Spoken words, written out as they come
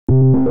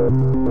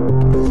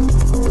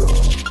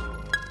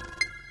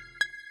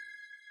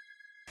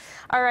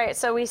All right,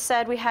 so we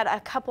said we had a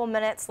couple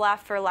minutes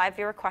left for live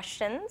viewer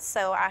questions.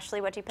 So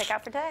Ashley, what do you pick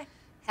out for today?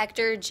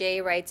 Hector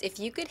J writes, if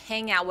you could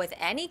hang out with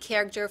any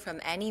character from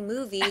any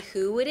movie,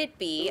 who would it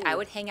be? I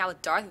would hang out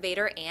with Darth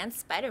Vader and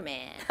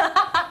Spider-Man.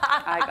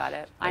 I got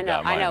it. I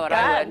know what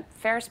I would.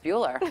 Ferris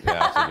Bueller.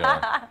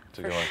 Yeah, that's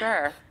a good one. For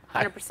sure.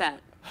 100%.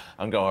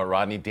 I'm going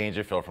Rodney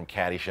Dangerfield from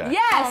Caddyshack.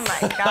 Yes! Oh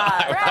my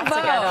God, that's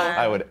a good one.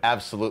 I would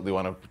absolutely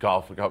want to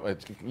golf.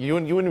 You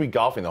wouldn't be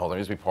golfing the whole time.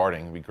 You'd just be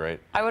partying. It'd be great.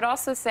 I would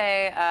also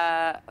say,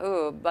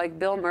 like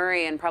Bill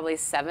Murray in probably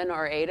 7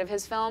 or 8 of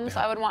his films.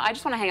 I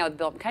just want to hang out with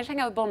Bill. Can I just hang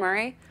out with Bill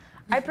Murray?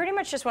 I pretty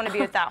much just want to be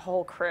with that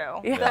whole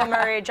crew. Bill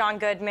Murray, John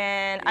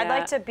Goodman. I'd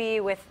like to be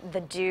with the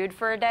dude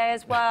for a day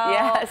as well.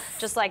 Yes.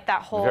 Just like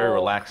that whole Very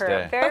relaxed crew.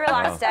 day. Very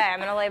relaxed day. I'm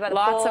going to lay by the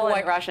pool. Lots of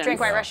White Russians. Drink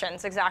White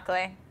Russians,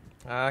 exactly.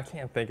 I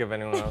can't think of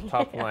anyone off the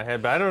top of my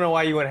head, but I don't know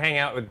why you would hang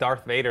out with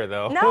Darth Vader,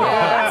 though. No,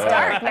 that's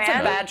dark, man.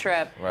 That's a bad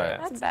trip. Right.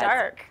 That's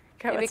dark.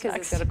 Maybe because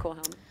he's got a cool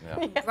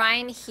helmet. Yeah.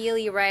 Ryan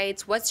Healy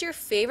writes, what's your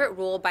favorite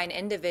role by an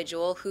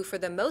individual who, for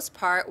the most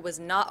part, was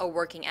not a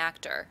working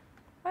actor?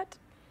 What?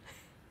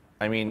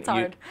 I mean, It's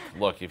hard.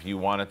 Look, if you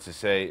wanted to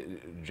say,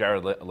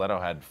 Jared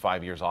Leto had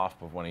 5 years off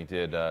when he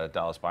did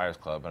Dallas Buyers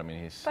Club, but I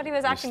mean, But he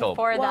was acting still,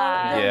 before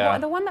that. Yeah.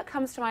 The one that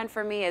comes to mind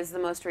for me is the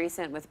most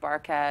recent with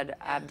Barkhead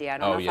Abdi. I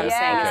don't know if yeah. I'm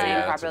saying his Okay, name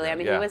yeah, properly. I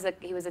mean, yeah.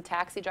 he was a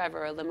taxi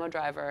driver or a limo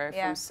driver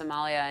Yeah. from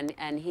Somalia,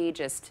 and he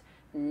just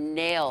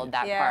nailed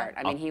that Yeah. part.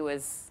 I mean, he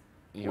was.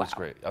 He was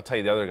great. I'll tell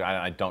you the other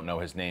guy. I don't know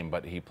his name,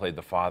 but he played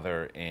the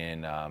father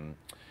in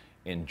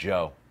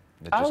Joe.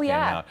 That just came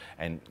out,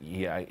 and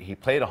he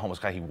played a homeless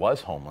guy. He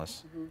was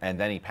homeless, and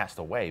then he passed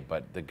away.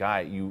 But the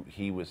guy,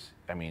 he was.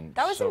 I mean,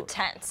 That was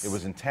intense. It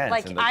was intense.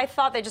 Like, I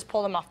thought they just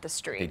pulled him off the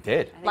street. They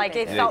did. Like,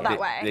 it felt that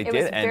way. They It did.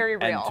 was very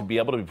real. And to be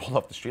able to be pulled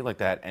off the street like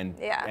that and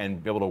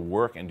be able to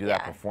work and do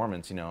that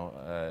performance, you know,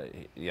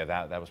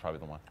 that was probably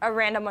the one. A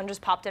random one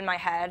just popped in my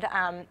head.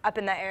 Up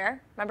in the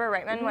Air, remember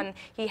Reitman when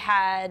he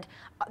had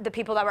the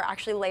people that were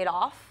actually laid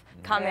off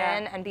come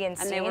in and be in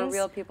scenes. And they were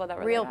real people that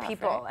were real laid off,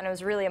 people, right? and it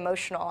was really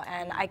emotional.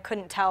 And I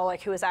couldn't tell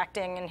like who was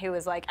acting and who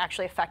was like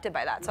actually affected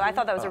by that. So I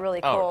thought that was a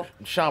really cool.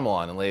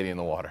 Shyamalan and Lady in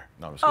the Water.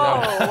 No, I'm just Oh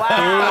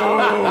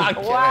wow!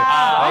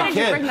 I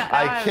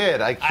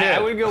kid. I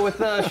would go with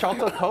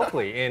Sharlto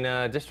Copley in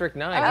District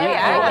 9. Oh, he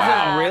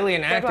yeah. wasn't really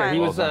an actor. one. He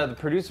was the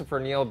producer for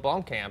Neil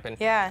Blomkamp, and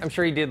Yeah. I'm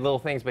sure he did little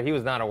things, but he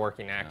was not a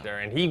working actor,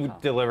 and he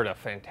delivered a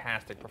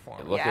fantastic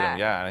performance. Look at him,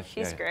 yeah.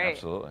 He's great.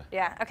 Absolutely.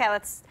 Yeah. Okay,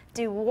 let's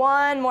do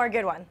one more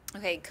good one.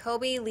 Okay,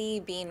 Kobe Lee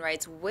Bean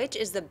writes, which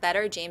is the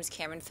better James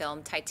Cameron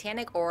film,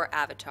 Titanic or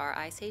Avatar?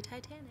 I say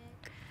Titanic.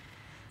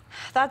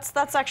 That's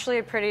actually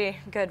a pretty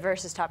good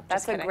versus topic.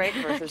 That's Just a kidding. great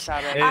versus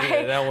topic.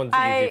 That one's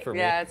easy for me.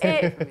 Yeah,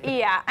 it's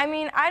Yeah, I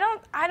mean, I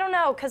don't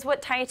know, because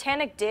what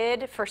Titanic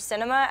did for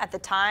cinema at the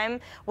time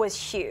was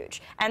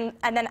huge, and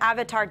then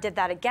Avatar did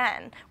that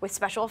again with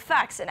special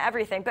effects and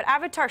everything. But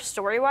Avatar,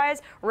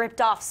 story-wise,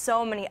 ripped off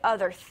so many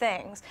other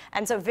things,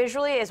 and so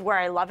visually is where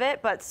I love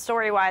it. But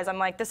story-wise, I'm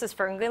like, this is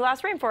Ferngully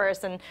Lost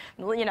Rainforest, and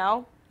you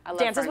know. I love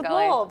Dances with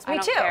Ferngully. Wolves. Me I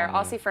don't too. care.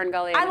 I'll see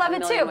Ferngully. I love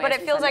it too, but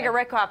it feels like a Ferngully.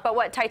 rip-off. But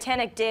what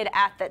Titanic did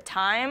at the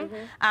time,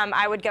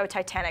 I would go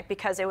Titanic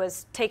because it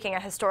was taking a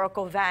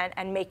historical event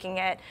and making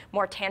it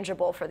more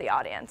tangible for the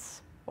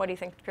audience. What do you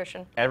think,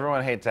 Christian?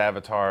 Everyone hates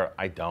Avatar.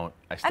 I don't.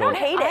 I don't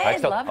hate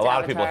it. A loved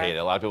lot of people Avatar. hate it.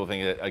 A lot of people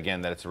think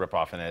again that it's a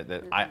ripoff, and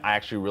that I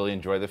actually really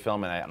enjoy the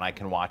film, and I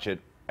can watch it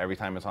every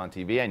time it's on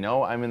TV. I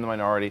know I'm in the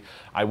minority.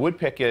 I would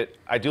pick it.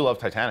 I do love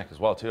Titanic as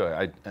well too.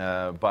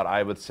 But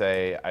I would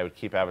say I would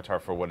keep Avatar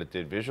for what it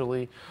did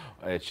visually.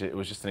 It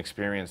was just an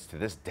experience to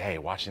this day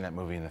watching that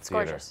movie in the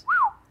theater. Gorgeous.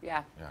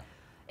 Yeah.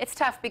 It's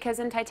tough because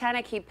in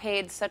Titanic he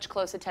paid such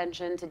close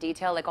attention to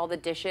detail. Like all the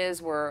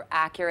dishes were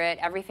accurate.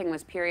 Everything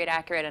was period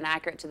accurate and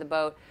accurate to the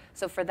boat.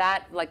 So for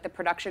that, like the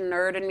production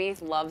nerd in me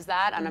loves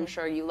that, and I'm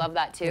sure you love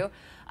that too.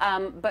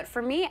 But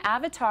for me,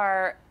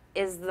 Avatar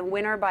is the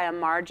winner by a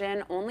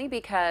margin only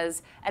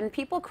because, and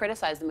people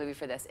criticize the movie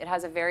for this, it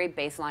has a very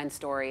baseline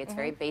story. It's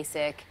very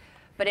basic.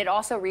 But it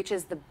also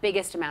reaches the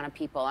biggest amount of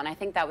people, and I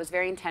think that was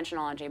very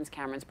intentional on James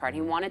Cameron's part.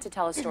 He wanted to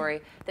tell a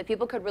story that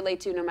people could relate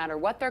to no matter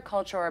what their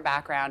culture or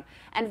background.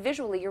 And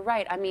visually, you're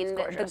right. I mean,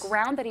 the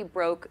ground that he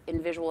broke in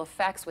visual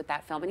effects with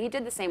that film, and he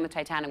did the same with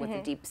Titanic with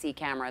the deep sea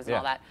cameras and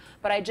all that.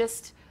 But I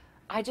just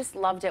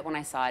loved it when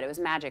I saw it. It was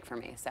magic for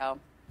me. So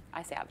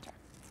I say Avatar.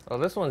 Well,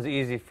 this one's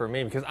easy for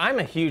me because I'm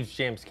a huge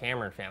James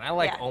Cameron fan. I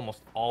like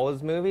almost all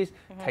his movies.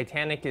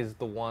 Titanic is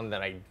the one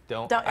that I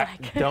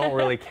don't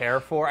really care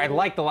for. I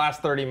like the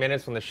last 30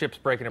 minutes when the ship's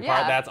breaking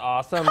apart. That's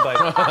awesome,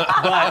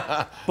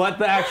 but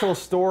the actual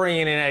story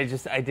in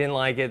it, I didn't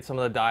like it. Some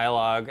of the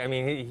dialogue. I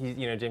mean,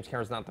 you know, James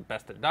Cameron's not the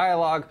best at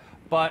dialogue,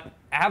 but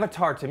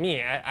Avatar to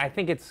me, I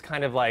think it's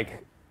kind of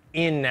like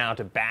in now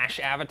to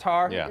bash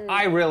Avatar. Yeah.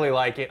 I really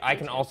like it. I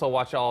can also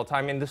watch it all the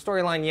time. And the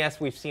storyline,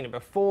 yes, we've seen it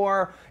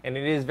before, and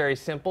it is very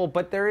simple,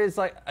 but there is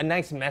like a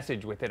nice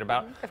message with it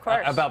about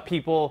about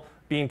people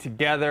being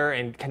together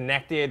and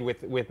connected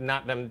with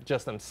not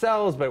just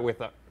themselves, but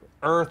with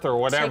Earth or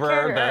whatever,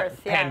 the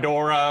Earth, yeah.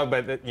 Pandora,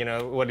 but you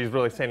know what he's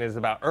really saying is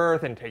about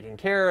Earth and taking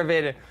care of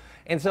it.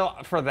 And so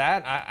for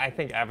that, I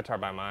think Avatar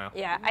by a mile.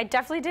 Yeah, I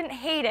definitely didn't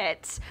hate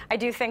it. I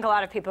do think a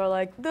lot of people are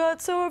like,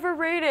 that's so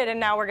overrated, and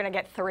now we're gonna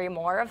get 3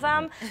 more of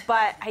them.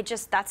 But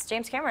that's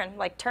James Cameron.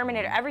 Like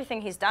Terminator,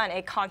 everything he's done,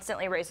 it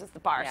constantly raises the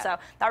bar. Yeah. So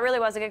that really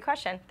was a good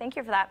question. Thank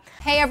you for that.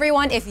 Hey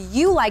everyone, if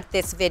you liked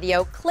this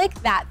video, click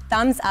that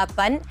thumbs up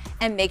button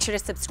and make sure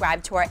to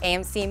subscribe to our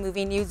AMC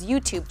Movie News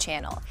YouTube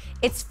channel.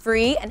 It's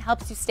free and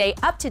helps you stay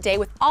up to date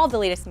with all the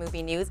latest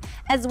movie news,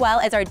 as well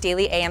as our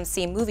daily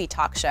AMC movie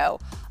talk show.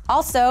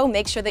 Also,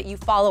 make sure that you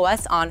follow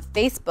us on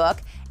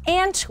Facebook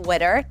and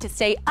Twitter to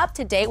stay up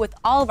to date with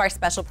all of our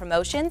special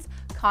promotions,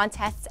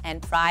 contests,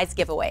 and prize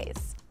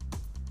giveaways.